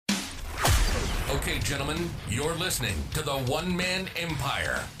Okay, gentlemen, you're listening to the One Man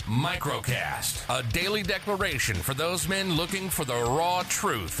Empire Microcast, a daily declaration for those men looking for the raw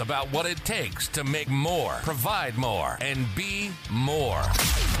truth about what it takes to make more, provide more, and be more.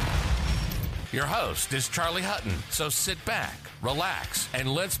 Your host is Charlie Hutton, so sit back, relax,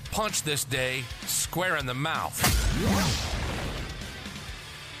 and let's punch this day square in the mouth.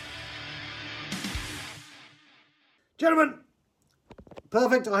 Gentlemen,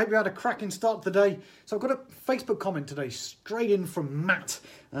 perfect. I hope you had a cracking start to the day. So I've got a Facebook comment today straight in from Matt,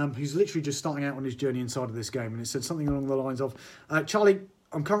 who's literally just starting out on his journey inside of this game. And it said something along the lines of, Charlie,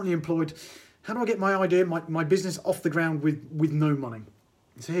 I'm currently employed. How do I get my idea, my business off the ground with no money?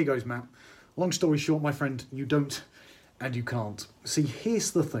 So here goes, Matt. Long story short, my friend, you don't and you can't. See,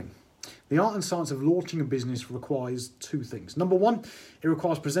 here's the thing. The art and science of launching a business requires two things. Number one, it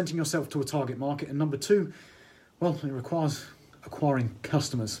requires presenting yourself to a target market. And number two, well, it requires acquiring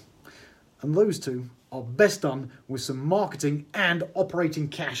customers. And those two are best done with some marketing and operating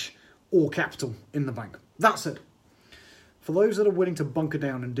cash or capital in the bank. That's it. For those that are willing to bunker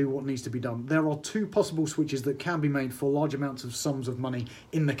down and do what needs to be done, there are two possible switches that can be made for large amounts of sums of money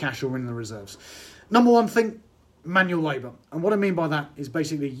in the cash or in the reserves. Number one thing, manual labour. And what I mean by that is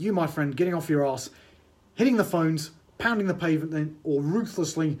basically you, my friend, getting off your ass, hitting the phones, pounding the pavement, or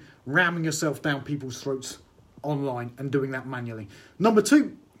ruthlessly ramming yourself down people's throats online and doing that manually. Number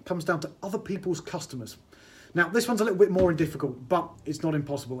two comes down to other people's customers. Now, this one's a little bit more difficult, but it's not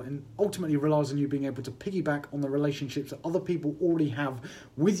impossible, and ultimately relies on you being able to piggyback on the relationships that other people already have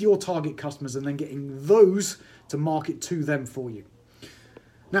with your target customers and then getting those to market to them for you.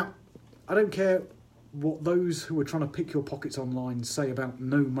 Now, I don't care what those who are trying to pick your pockets online say about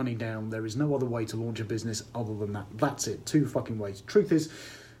no money down. There is no other way to launch a business other than that. That's it. Two fucking ways. Truth is,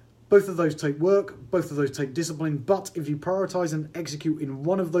 both of those take work, both of those take discipline, but if you prioritise and execute in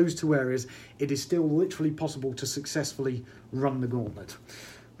one of those two areas, it is still literally possible to successfully run the gauntlet.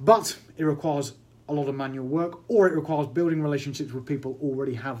 But it requires a lot of manual work, or it requires building relationships with people who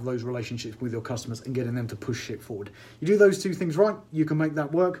already have those relationships with your customers and getting them to push shit forward. You do those two things right, you can make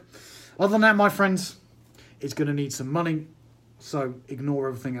that work. Other than that, my friends, it's going to need some money. So ignore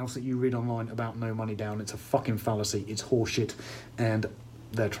everything else that you read online about no money down. It's a fucking fallacy. It's horseshit. And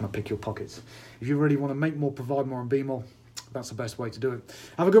they're trying to pick your pockets. If you really want to make more, provide more, and be more, that's the best way to do it.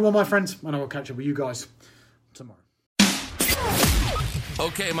 Have a good one, my friends, and I will catch up with you guys tomorrow.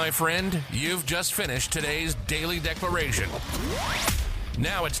 Okay, my friend, you've just finished today's daily declaration.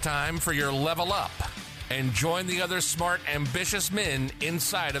 Now it's time for your level up and join the other smart, ambitious men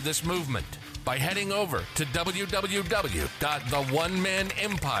inside of this movement by heading over to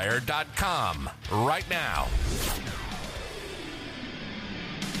www.theonemanemempire.com right now.